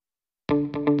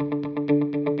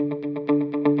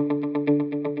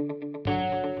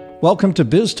Welcome to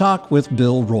Biz Talk with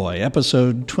Bill Roy,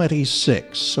 episode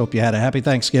 26. Hope you had a happy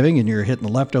Thanksgiving and you're hitting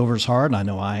the leftovers hard. I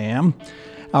know I am.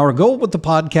 Our goal with the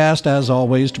podcast, as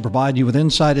always, to provide you with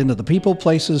insight into the people,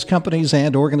 places, companies,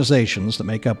 and organizations that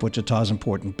make up Wichita's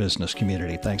important business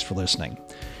community. Thanks for listening.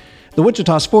 The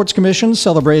Wichita Sports Commission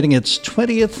celebrating its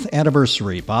 20th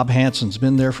anniversary. Bob Hansen's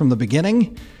been there from the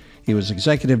beginning. He was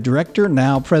executive director,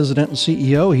 now president and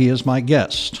CEO. He is my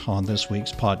guest on this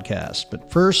week's podcast.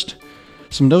 But first,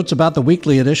 some notes about the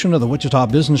weekly edition of the Wichita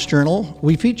Business Journal.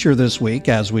 We feature this week,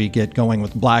 as we get going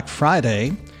with Black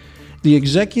Friday, the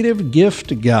Executive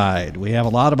Gift Guide. We have a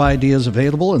lot of ideas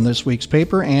available in this week's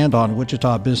paper and on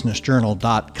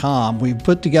wichitabusinessjournal.com. We've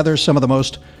put together some of the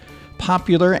most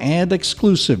popular and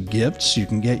exclusive gifts you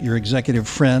can get your executive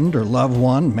friend or loved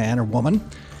one, man or woman.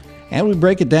 And we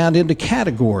break it down into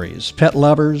categories: pet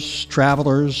lovers,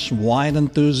 travelers, wine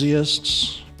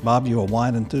enthusiasts. Bob, you a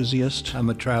wine enthusiast? I'm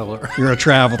a traveler. You're a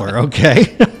traveler,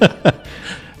 okay.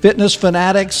 Fitness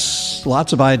fanatics,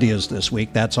 lots of ideas this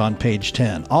week. That's on page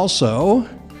 10. Also,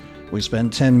 we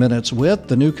spend 10 minutes with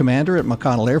the new commander at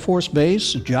McConnell Air Force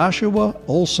Base, Joshua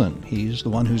Olson. He's the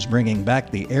one who's bringing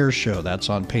back the air show. That's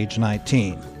on page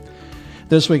 19.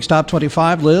 This week's top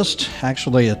 25 list,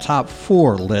 actually a top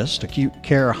 4 list, acute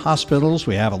care hospitals.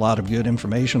 We have a lot of good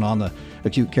information on the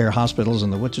acute care hospitals in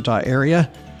the Wichita area.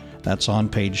 That's on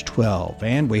page 12.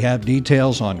 And we have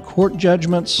details on court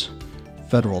judgments,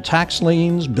 federal tax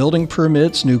liens, building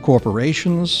permits, new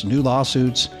corporations, new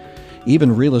lawsuits,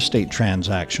 even real estate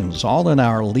transactions, all in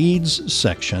our leads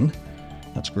section.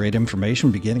 That's great information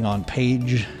beginning on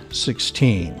page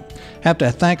 16. Have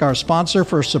to thank our sponsor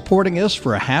for supporting us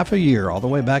for a half a year, all the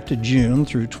way back to June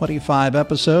through 25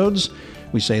 episodes.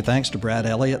 We say thanks to Brad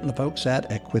Elliott and the folks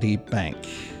at Equity Bank.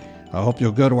 I hope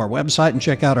you'll go to our website and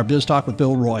check out our Biz Talk with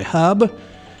Bill Roy hub.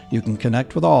 You can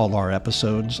connect with all our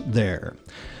episodes there.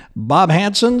 Bob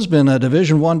Hansen's been a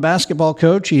Division I basketball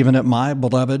coach, even at my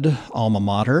beloved alma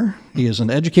mater. He is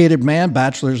an educated man,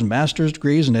 bachelor's and master's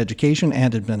degrees in education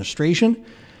and administration,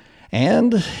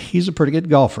 and he's a pretty good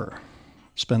golfer.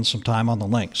 Spends some time on the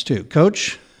links, too.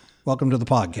 Coach, welcome to the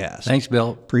podcast. Thanks,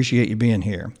 Bill. Appreciate you being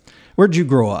here. Where'd you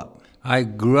grow up? I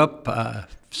grew up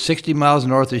 60 miles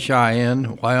north of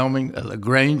Cheyenne, Wyoming,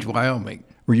 LaGrange, Wyoming.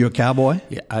 Were you a cowboy?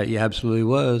 Yeah, I absolutely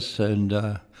was.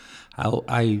 And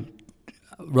I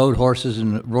rode horses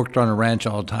and worked on a ranch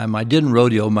all the time. I didn't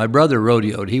rodeo. My brother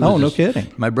rodeoed. No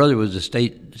kidding. My brother was a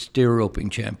state steer roping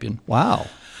champion. Wow.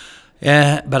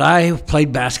 Yeah, but I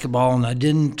played basketball, and I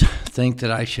didn't think that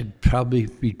I should probably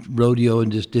be rodeo,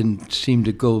 and just didn't seem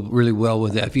to go really well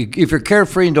with that. If you're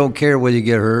carefree and don't care whether you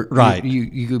get hurt, right,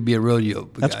 you could be a rodeo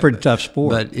guy. That's a pretty tough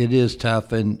sport. But it is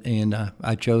tough, and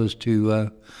I chose to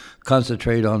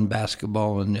concentrate on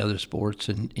basketball and the other sports,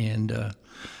 and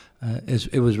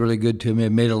it was really good to me.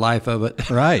 It made a life of it.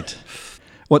 Right.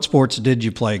 What sports did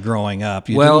you play growing up?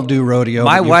 You didn't do rodeo.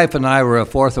 My wife and I were a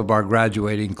fourth of our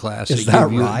graduating class. Is that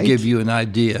right? Give you an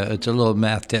idea. It's a little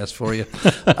math test for you.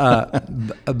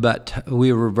 But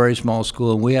we were a very small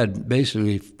school, and we had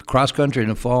basically cross country in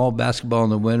the fall, basketball in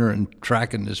the winter, and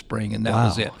track in the spring, and that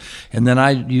was it. And then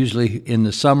I usually, in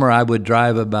the summer, I would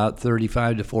drive about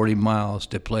 35 to 40 miles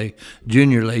to play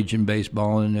junior league in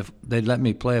baseball, and if they'd let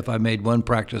me play if I made one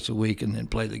practice a week and then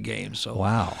play the game. So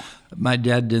wow. My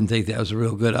dad didn't think that was a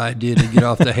real good idea to get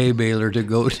off the hay baler to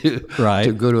go to right.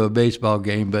 to go to a baseball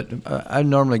game, but I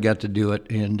normally got to do it,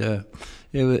 and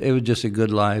it was just a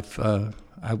good life. I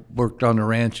worked on the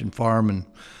ranch and farm, and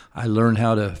I learned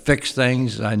how to fix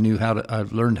things. I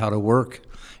learned how to work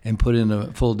and put in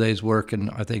a full day's work,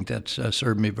 and I think that's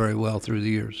served me very well through the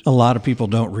years. A lot of people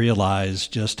don't realize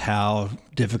just how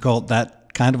difficult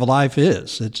that kind of a life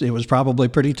is. It was probably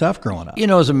pretty tough growing up. You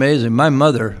know, it's amazing. My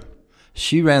mother,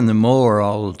 she ran the mower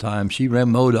all the time. She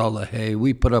mowed all the hay.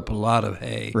 We put up a lot of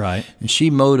hay. Right. And she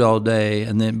mowed all day,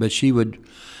 but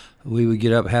we would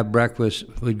get up, have breakfast,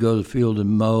 we'd go to the field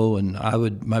and mow, and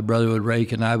my brother would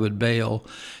rake and I would bale.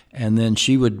 And then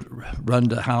she would run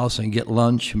to the house and get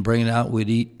lunch and bring it out. We'd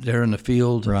eat there in the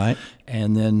field. Right.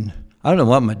 And then I don't know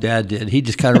what my dad did. He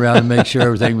just got around to make sure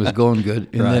everything was going good.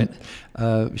 And right.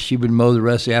 then she would mow the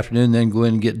rest of the afternoon, then go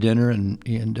in and get dinner.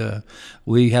 And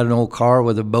we had an old car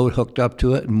with a boat hooked up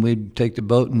to it, and we'd take the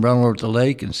boat and run over to the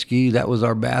lake and ski. That was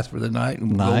our bath for the night,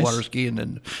 and nice. Go water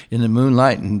skiing in the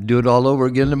moonlight and do it all over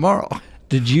again tomorrow.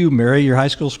 Did you marry your high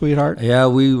school sweetheart? Yeah,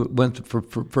 we went for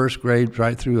first grade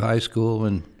right through high school,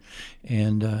 and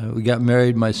we got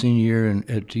married my senior year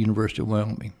at the University of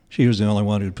Wyoming. She was the only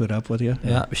one who'd put up with you?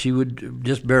 Yeah, she would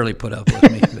just barely put up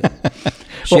with me.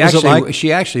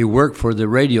 She actually worked for the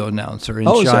radio announcer in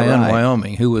is that Cheyenne, right?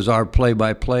 Wyoming, who was our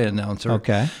play-by-play announcer.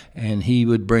 Okay. And he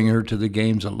would bring her to the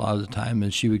games a lot of the time,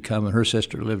 and she would come, and her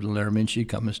sister lived in Laramie, and she'd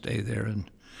come and stay there.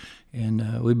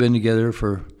 And we've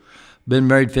been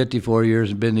married 54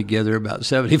 years and been together about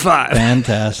 75.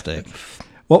 Fantastic.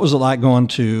 What was it like going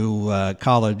to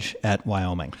college at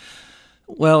Wyoming?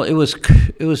 Well, it was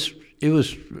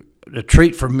a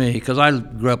treat for me because I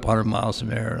grew up 100 miles from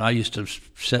there, and I used to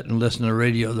sit and listen to the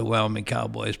radio, the Wyoming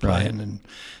Cowboys playing, and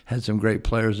had some great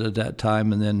players at that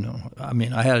time. And then,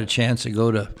 I had a chance to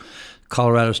go to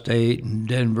Colorado State and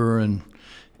Denver and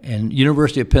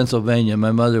University of Pennsylvania.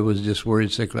 My mother was just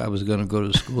worried sick I was going to go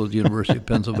to school at the University of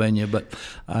Pennsylvania, but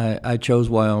I chose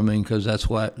Wyoming because that's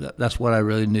what I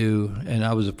really knew. And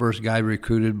I was the first guy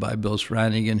recruited by Bill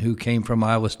Stranigan, who came from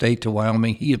Iowa State to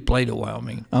Wyoming. He had played at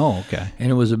Wyoming. Oh, okay. And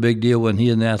it was a big deal when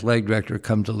he and the athletic director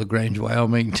come to LaGrange,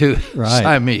 Wyoming, to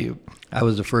sign me. I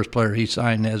was the first player he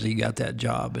signed as he got that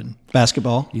job. And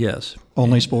basketball? Yes.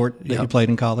 Only sport that you played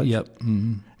in college? Yep.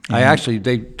 Mm-hmm.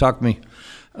 They talked me.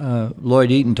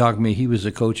 Lloyd Eaton talked to me. He was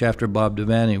the coach after Bob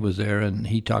Devaney was there, and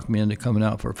he talked me into coming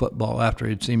out for football after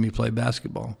he'd seen me play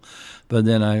basketball. But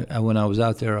then when I was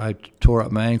out there, I tore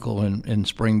up my ankle in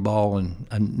spring ball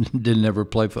and didn't ever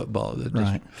play football.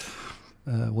 Just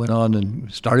went on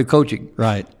and started coaching.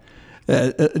 Right.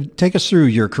 Take us through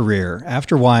your career.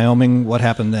 After Wyoming, what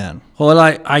happened then? Well,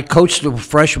 I coached the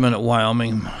freshmen at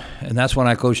Wyoming, and that's when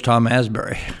I coached Tom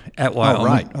Asbury at Wyoming. Oh,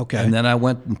 right. Okay. And then I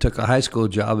went and took a high school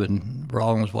job in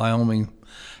Rawlins, Wyoming,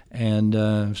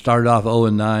 and started off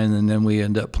 0-9, and then we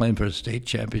ended up playing for the state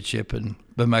championship.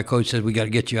 But my coach said, we got to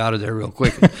get you out of there real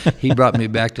quick. He brought me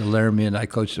back to Laramie, and I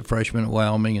coached the freshmen at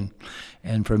Wyoming.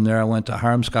 And from there I went to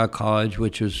Hiram-Scott College,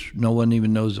 which is, no one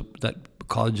even knows that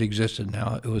college existed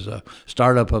now. It was a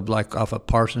startup off of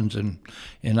Parsons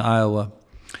in Iowa.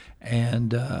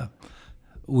 And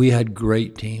we had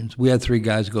great teams. We had 3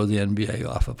 guys go to the NBA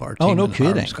off of our team. Oh, no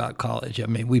kidding. Hiram-Scott College.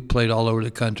 We played all over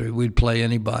the country. We'd play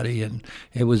anybody, and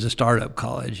it was a startup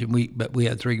college. But we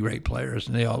had 3 great players,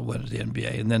 and they all went to the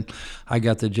NBA. And then I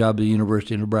got the job at the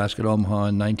University of Nebraska at Omaha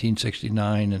in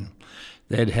 1969, and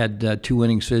they had 2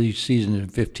 winning seasons in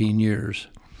 15 years.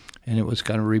 And it was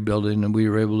kind of rebuilding, and we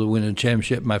were able to win a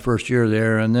championship my first year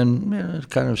there, and then it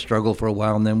kind of struggled for a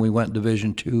while, and then we went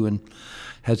Division II and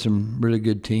had some really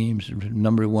good teams,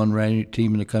 number 1 ranked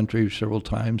team in the country several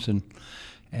times, and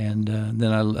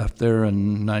then I left there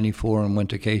in '94 and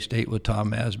went to K-State with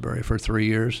Tom Asbury for 3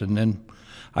 years, and then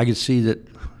I could see that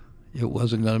it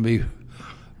wasn't going to be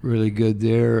really good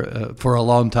there for a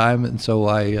long time, and so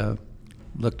I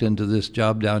looked into this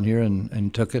job down here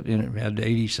and took it, and it had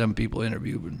 80-some people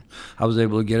interviewed, and I was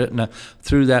able to get it. And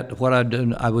through that, what I'd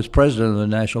done, I was president of the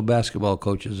National Basketball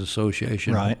Coaches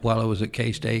Association while I was at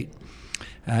K-State.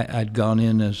 I'd gone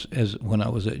in as when I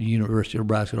was at University of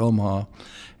Nebraska at Omaha,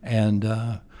 and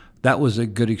that was a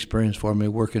good experience for me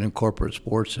working in corporate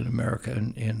sports in America.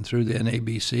 And through the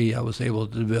NABC, I was able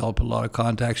to develop a lot of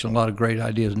contacts and a lot of great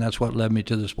ideas, and that's what led me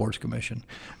to the Sports Commission.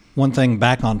 One thing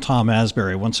back on Tom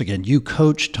Asbury, once again, you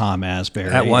coached Tom Asbury.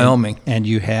 At Wyoming. And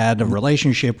you had a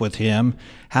relationship with him.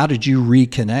 How did you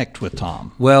reconnect with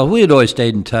Tom? Well, we had always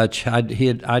stayed in touch.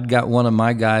 I'd got one of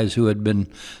my guys who had been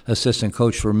assistant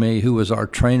coach for me, who was our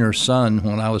trainer's son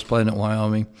when I was playing at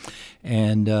Wyoming.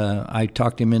 And I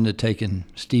talked him into taking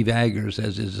Steve Aggers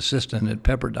as his assistant at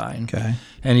Pepperdine. Okay.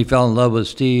 And he fell in love with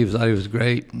Steve, thought he was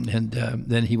great. And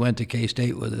then he went to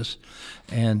K-State with us.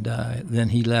 And then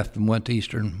he left and went to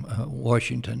Eastern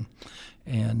Washington.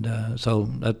 And so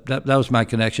that was my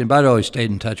connection. But I'd always stayed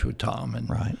in touch with Tom. And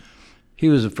right. He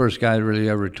was the first guy that really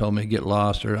ever told me to get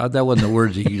lost, or that wasn't the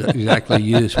words he exactly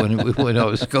used when I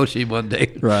was coaching one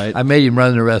day. Right. I made him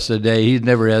run the rest of the day. He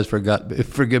never has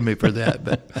forgive me for that,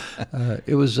 but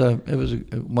it was a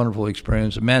wonderful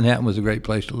experience. Manhattan was a great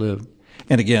place to live.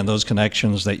 And again, those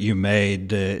connections that you made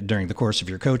during the course of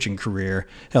your coaching career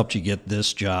helped you get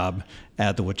this job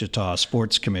at the Wichita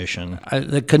Sports Commission.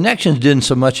 The connections didn't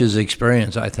so much as the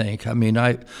experience, I think. I mean,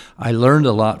 I learned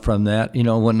a lot from that. You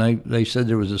know, when they said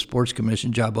there was a Sports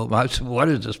Commission job open, I said, what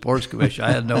is a Sports Commission?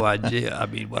 I had no idea,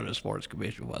 what a Sports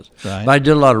Commission was. Right. But I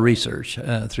did a lot of research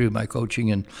through my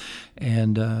coaching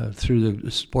and through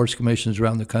the sports commissions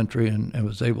around the country, and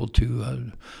was able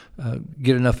to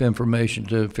get enough information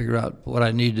to figure out what I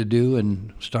needed to do,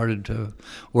 and started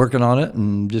working on it,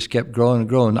 and just kept growing and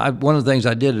growing. One of the things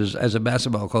I did is, as a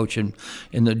basketball coach, in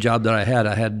the job that I had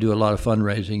to do a lot of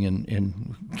fundraising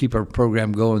and keep our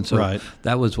program going. So right.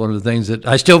 That was one of the things that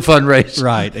I still fundraise.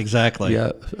 Right, exactly.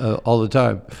 Yeah, all the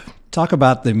time. Talk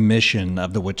about the mission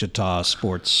of the Wichita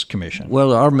Sports Commission.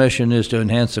 Well, our mission is to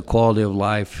enhance the quality of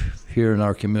life here in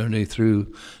our community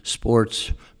through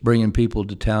sports, bringing people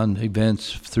to town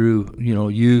events through,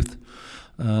 youth,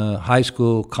 high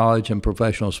school, college, and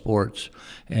professional sports,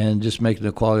 and just making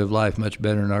the quality of life much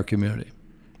better in our community.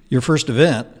 Your first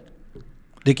event,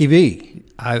 Dickie V.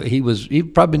 He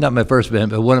probably not my first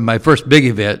event, but one of my first big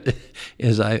event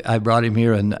is I brought him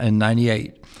here in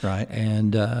 '98. Right.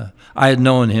 And I had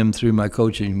known him through my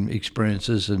coaching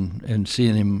experiences and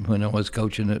seeing him when I was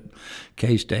coaching at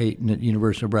K-State and at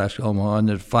University of Nebraska Omaha and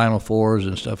the Final Fours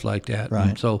and stuff like that. Right.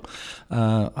 And so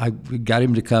I got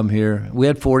him to come here. We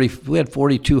had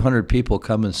 4,200 people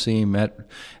come and see him at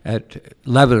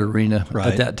Levitt Arena. Right.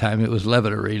 At that time, it was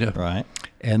Levitt Arena. Right.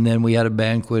 And then we had a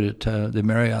banquet at the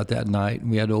Marriott that night, and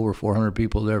we had over 400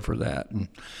 people there for that. And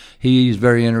he's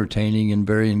very entertaining and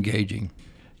very engaging.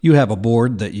 You have a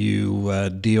board that you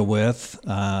deal with.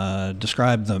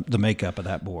 Describe the makeup of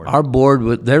that board. Our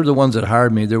board, they're the ones that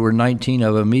hired me. There were 19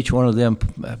 of them. Each one of them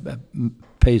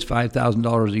pays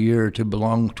 $5,000 a year to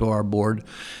belong to our board.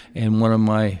 And one of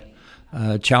my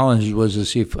challenges was to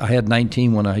see if I had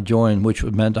 19 when I joined, which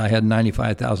meant I had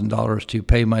 $95,000 to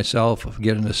pay myself,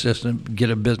 get an assistant, get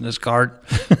a business card,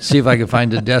 see if I could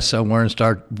find a desk somewhere and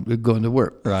start going to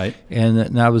work. Right.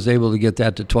 And I was able to get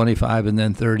that to 25 and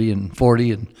then 30 and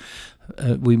 40.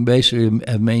 And we basically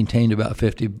have maintained about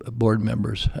 50 board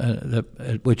members,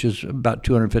 which is about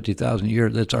 $250,000 a year.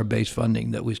 That's our base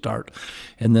funding that we start.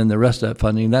 And then the rest of that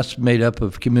funding, that's made up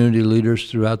of community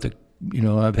leaders throughout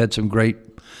I've had some great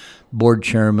board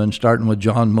chairman, starting with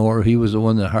John Moore. He was the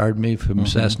one that hired me from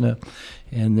Cessna.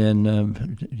 And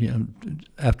then,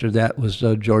 after that was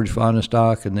George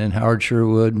Vonnestock, and then Howard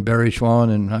Sherwood and Barry Schwann,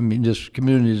 and just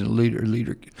communities and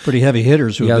leader. Pretty heavy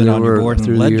hitters who have been on your board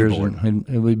and led your board.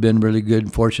 And we've been really good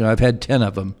and fortunate. I've had 10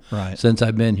 of them since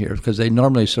I've been here, because they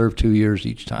normally serve 2 years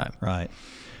each time. Right.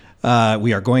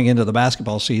 We are going into the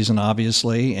basketball season,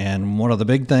 obviously, and one of the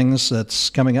big things that's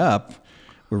coming up,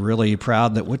 we're really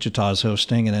proud that Wichita is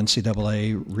hosting an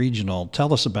NCAA regional.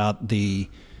 Tell us about the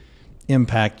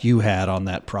impact you had on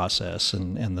that process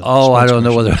and the I don't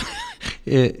know whether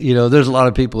there's a lot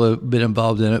of people who have been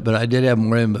involved in it, but I did have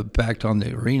more impact on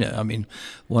the arena. I mean,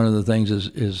 one of the things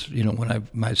is when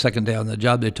my second day on the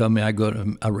job, they told me I go to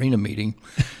an arena meeting,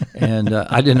 and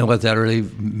I didn't know what that really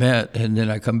meant. And then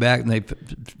I come back and they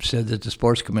said that the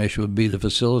sports commission would be the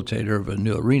facilitator of a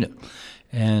new arena.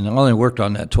 And I only worked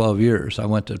on that 12 years. I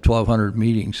went to 1,200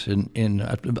 meetings in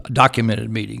documented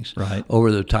meetings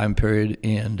over the time period,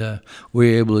 and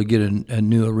we were able to get a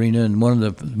new arena. And one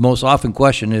of the most often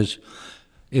question is,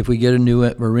 if we get a new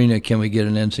arena, can we get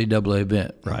an NCAA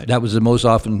event? Right. That was the most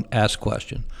often asked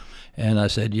question. And I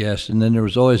said yes. And then there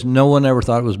was always, no one ever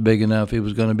thought it was big enough. It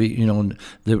was going to be,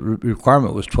 the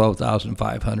requirement was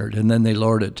 12,500, and then they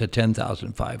lowered it to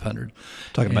 10,500.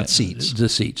 Talking about seats. The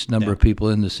seats, number of people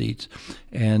in the seats.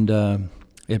 And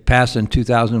it passed in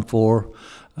 2004.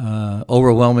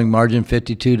 Overwhelming margin,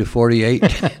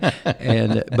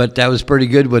 52-48, but that was pretty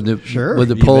good when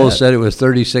the polls said it was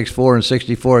 36-4 and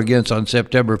 64 against on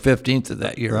September 15th of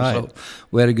that year. Right. So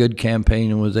we had a good campaign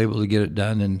and was able to get it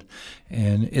done, and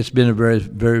it's been a very,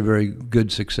 very, very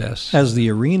good success. Has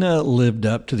the arena lived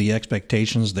up to the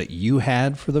expectations that you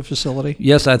had for the facility?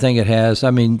 Yes, I think it has. I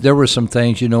mean, there were some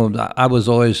things, I was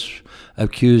always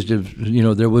accused of,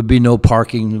 there would be no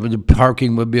parking. The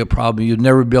parking would be a problem. You'd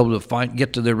never be able to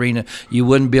get to the arena. You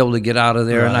wouldn't be able to get out of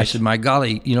there. Right. And I said, my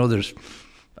golly, there's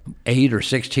 8 or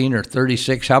 16 or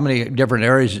 36. How many different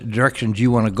directions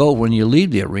you want to go when you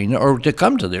leave the arena or to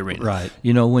come to the arena? Right.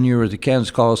 When you were at the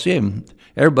Kansas Coliseum,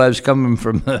 everybody was coming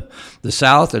from the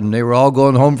south, and they were all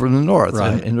going home from the north.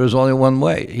 Right. And there was only one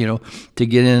way, to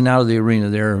get in and out of the arena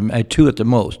there, 2 at the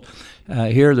most.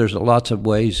 Here, there's lots of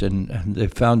ways, and they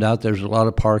found out there's a lot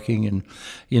of parking, and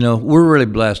we're really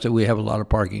blessed that we have a lot of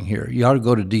parking here. You ought to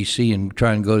go to D.C. and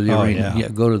try and go to the arena. Yeah,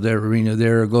 go to their arena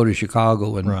there, or go to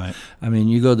Chicago, and I mean,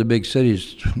 you go to the big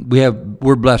cities.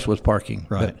 We're blessed with parking,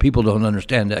 but people don't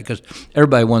understand that because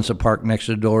everybody wants to park next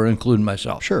to the door, including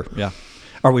myself. Sure, yeah.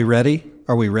 Are we ready?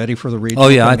 Are we ready for the regional? Oh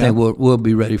yeah, I think we'll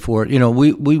be ready for it.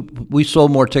 We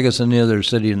sold more tickets than any other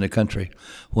city in the country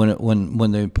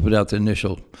when they put out the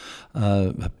initial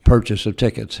purchase of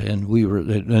tickets, and we were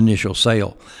the initial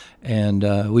sale, and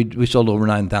we sold over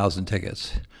 9,000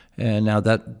 tickets, and now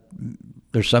that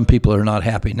there's some people who are not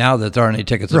happy now that there aren't any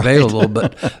tickets available,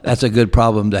 but that's a good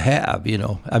problem to have, you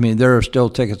know. I mean, there are still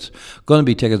going to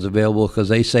be tickets available because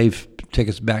they save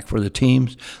tickets back for the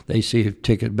teams. They save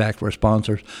ticket back for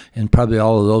sponsors, and probably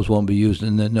all of those won't be used,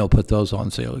 and then they'll put those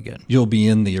on sale again. You'll be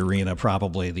in the arena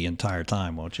probably the entire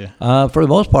time, won't you? For the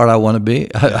most part, I want to be.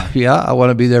 Yeah, I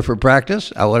want to be there for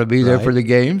practice. I want to be there for the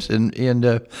games, and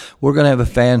we're going to have a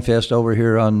fan fest over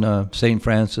here on St.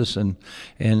 Francis, and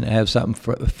have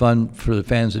something fun for the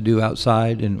fans to do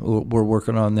outside, and we're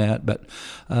working on that. But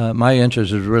my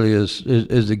interest is really is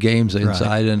the games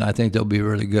inside, and I think they'll be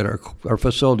really good. Our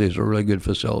facilities are a really good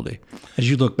facility. As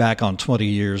you look back on 20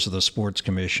 years of the Sports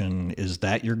Commission, is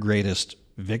that your greatest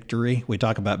victory? We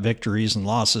talk about victories and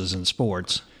losses in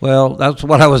sports. Well, that's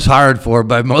what I was hired for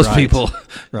by most people.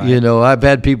 Right. You know, I've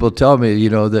had people tell me, you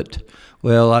know, that,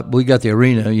 well, we got the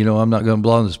arena, you know, I'm not going to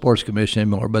belong to the Sports Commission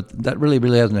anymore, but that really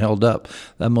hasn't held up.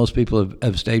 Most people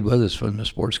have stayed with us from the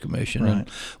Sports Commission. Right. And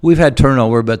we've had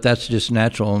turnover, but that's just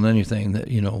natural in anything that,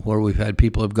 you know, where we've had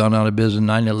people have gone out of business.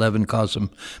 9/11 caused some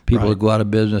people to go out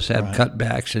of business, have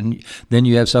cutbacks, and then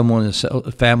you have someone,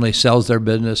 a family sells their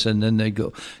business, and then they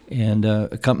go, and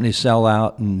companies sell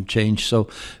out and change. So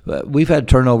we've had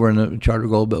turnover in the Charter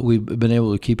Gold, but we've been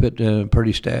able to keep it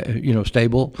pretty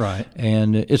stable. Right.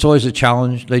 And it's always a challenge.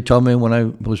 They told me when I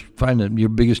was finding your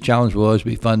biggest challenge will always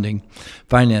be financing,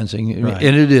 Right.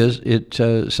 and it is. It's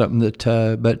something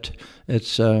that, but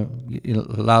it's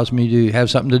allows me to have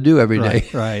something to do every day.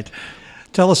 Right.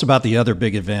 Tell us about the other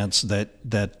big events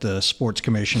that the Sports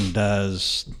Commission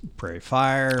does. Prairie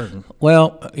Fire.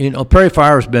 Well, you know, Prairie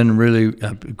Fire has been really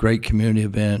a great community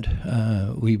event.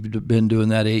 We've been doing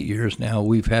that 8 years now.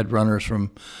 We've had runners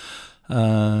from.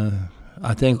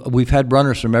 I think we've had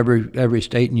runners from every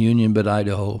state and union but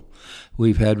Idaho.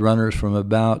 We've had runners from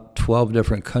about 12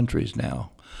 different countries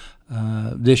now.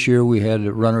 This year we had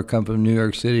a runner come from New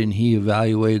York City, and he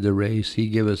evaluated the race. He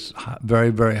gave us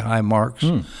very, very high marks,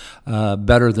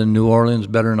 better than New Orleans,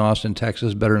 better than Austin,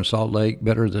 Texas, better than Salt Lake,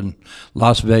 better than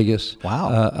Las Vegas.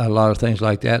 Wow. A lot of things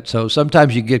like that. So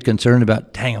sometimes you get concerned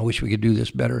about, dang, I wish we could do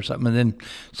this better or something, and then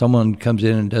someone comes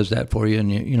in and does that for you, and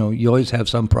you always have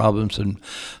some problems. And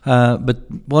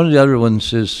but one of the other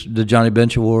ones is the Johnny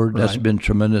Bench Award. That's been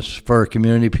tremendous for our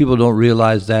community. People don't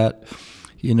realize that.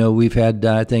 You know, we've had,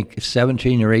 I think,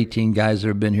 17 or 18 guys that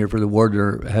have been here for the award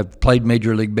or have played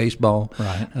Major League Baseball.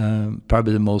 Right.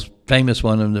 Probably the most famous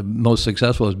one and the most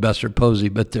successful is Buster Posey.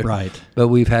 But but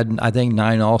we've had, I think,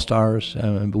 9 All-Stars.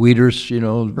 Weeders, you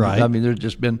know. Right. I mean, there's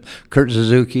just been Kurt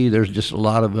Suzuki. There's just a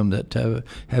lot of them that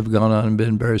have gone on and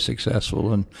been very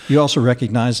successful. And You also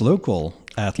recognize local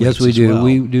athletes. yes, we do. Well.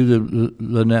 We do the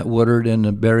Lynette Woodard and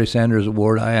the Barry Sanders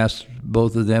Award. I asked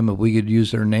both of them if we could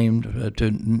use their name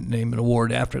to name an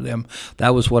award after them.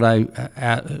 That was what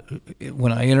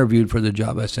when I interviewed for the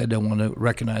job, I said I want to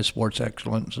recognize sports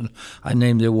excellence, and I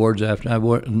named the awards after.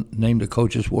 Named the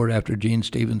coaches award after Gene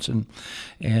Stevenson,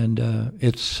 and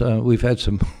we've had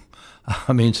some.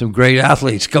 I mean, some great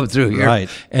athletes come through here, Right.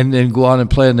 and then go on and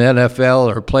play in the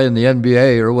NFL or play in the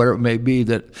NBA or whatever it may be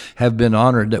that have been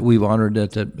honored, that we've honored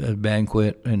at the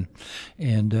banquet, and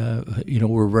you know,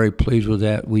 we're very pleased with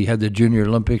that. We had the Junior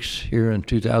Olympics here in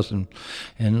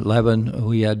 2011.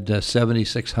 We had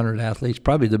 7,600 athletes,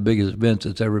 probably the biggest event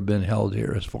that's ever been held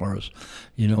here, as far as,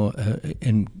 you know,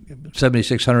 in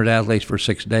 7,600 athletes for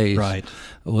 6 days. Right.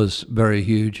 Was very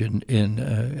huge and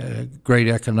great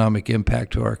economic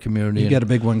impact to our community. You got a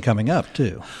big one coming up,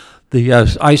 too. The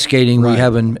ice skating Right. we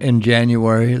have in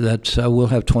January. That's we'll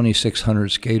have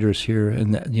 2,600 skaters here,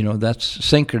 and that's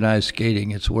synchronized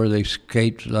skating. It's where they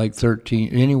skate like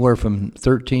anywhere from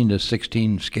 13 to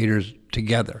 16 skaters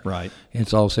together. Right.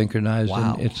 It's all synchronized.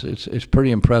 Wow. And it's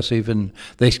pretty impressive, and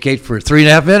they skate for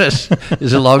 3.5 minutes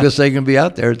is the longest they can be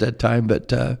out there at that time.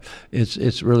 But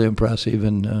it's really impressive,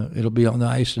 and it'll be on the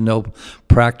ice, and they'll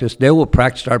practice. They will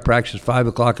start practice at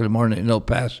 5:00 in the morning, and they'll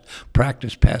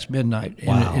practice past midnight.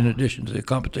 Wow. In addition to the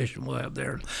competition we'll have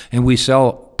there, and we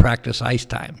sell practice ice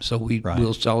time, so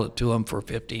we'll sell it to them for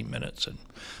 15 minutes and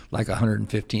like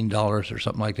 $115 or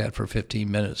something like that for 15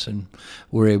 minutes, and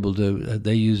we're able to.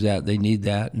 They use that. They need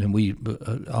that, and we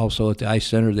also at the ice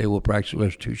center they will practice.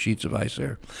 There's 2 sheets of ice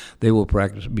there. They will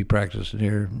be practicing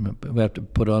here. We have to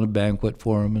put on a banquet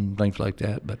for them and things like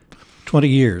that, but. 20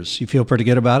 years. You feel pretty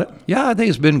good about it? Yeah, I think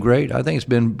it's been great. I think it's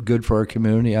been good for our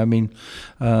community. I mean,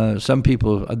 some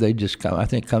people, they just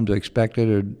come to expect it,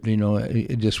 or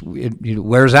it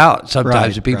wears out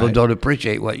sometimes. Right, People right. don't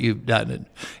appreciate what you've done,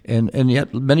 and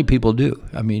yet many people do.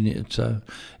 I mean,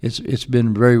 it's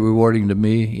been very rewarding to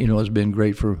me. It's been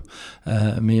great for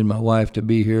me and my wife to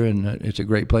be here, and it's a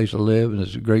great place to live, and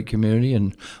it's a great community,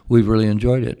 and we've really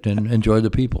enjoyed it and enjoyed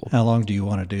the people. How long do you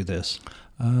want to do this?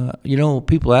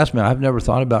 People ask me, I've never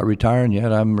thought about retiring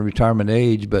yet. I'm retirement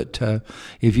age, but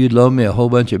if you'd loan me a whole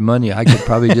bunch of money, I could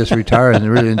probably just retire and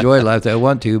really enjoy life that I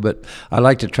want to. But I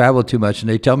like to travel too much, and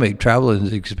they tell me traveling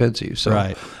is expensive. So,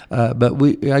 right. But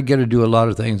I get to do a lot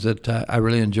of things that I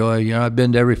really enjoy. I've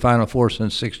been to every Final Four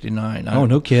since '69. Oh,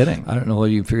 no kidding. I don't know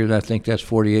whether you figured. I think that's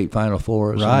 48 Final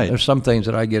Fours. Right. There's some things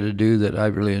that I get to do that I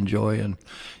really enjoy, and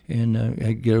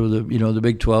I get over the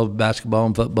Big 12 basketball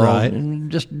and football, right.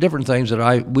 and just different things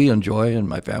that we enjoy and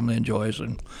my family enjoys,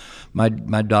 and my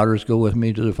daughters go with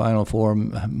me to the Final Four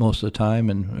most of the time,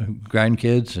 and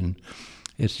grandkids, and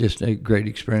it's just a great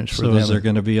experience for them. So is there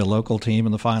going to be a local team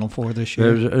in the Final Four this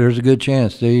year? There's a good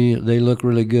chance. They look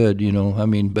really good,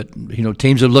 but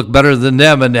teams that look better than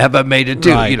them and haven't made it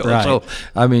too, right, right. So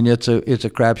I mean, it's a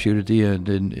crapshoot at the end,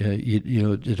 and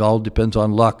it all depends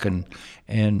on luck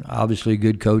and obviously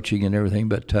good coaching and everything,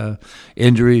 but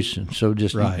injuries, and so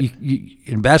just right.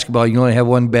 In basketball you only have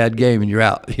one bad game and you're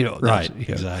out. Right,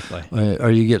 exactly. Or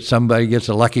you get somebody gets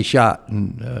a lucky shot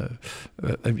and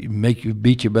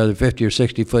beat you by the 50 or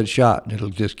 60 foot shot, and it'll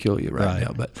just kill you right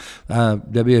now. But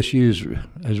WSU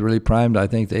is really primed. I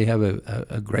think they have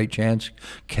a great chance.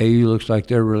 KU looks like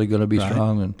they're really going to be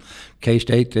strong, and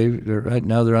K-State, they're right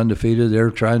now they're undefeated.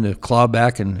 They're trying to claw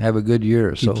back and have a good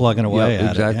year. Keep plugging away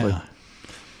at exactly. it. Yeah.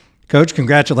 Coach,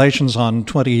 congratulations on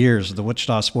 20 years of the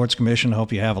Wichita Sports Commission.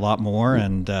 Hope you have a lot more,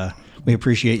 and we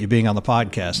appreciate you being on the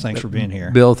podcast. Thanks for being here.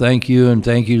 Bill, thank you, and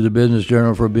thank you to the Business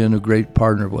Journal for being a great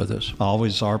partner with us.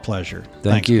 Always our pleasure.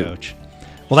 Thanks, you, Coach.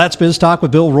 Well, that's Biz Talk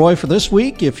with Bill Roy for this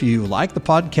week. If you like the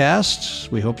podcast,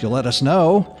 we hope you'll let us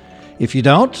know. If you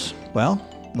don't, well,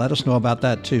 let us know about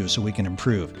that too, so we can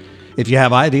improve. If you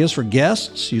have ideas for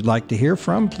guests you'd like to hear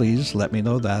from, please let me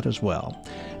know that as well.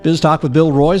 Biz Talk with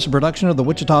Bill Roy is a production of the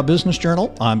Wichita Business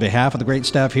Journal. On behalf of the great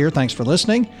staff here, thanks for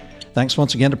listening. Thanks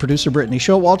once again to producer Brittany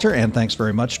Showalter, and thanks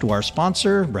very much to our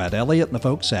sponsor, Brad Elliott, and the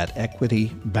folks at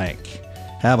Equity Bank.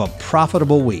 Have a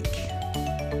profitable week.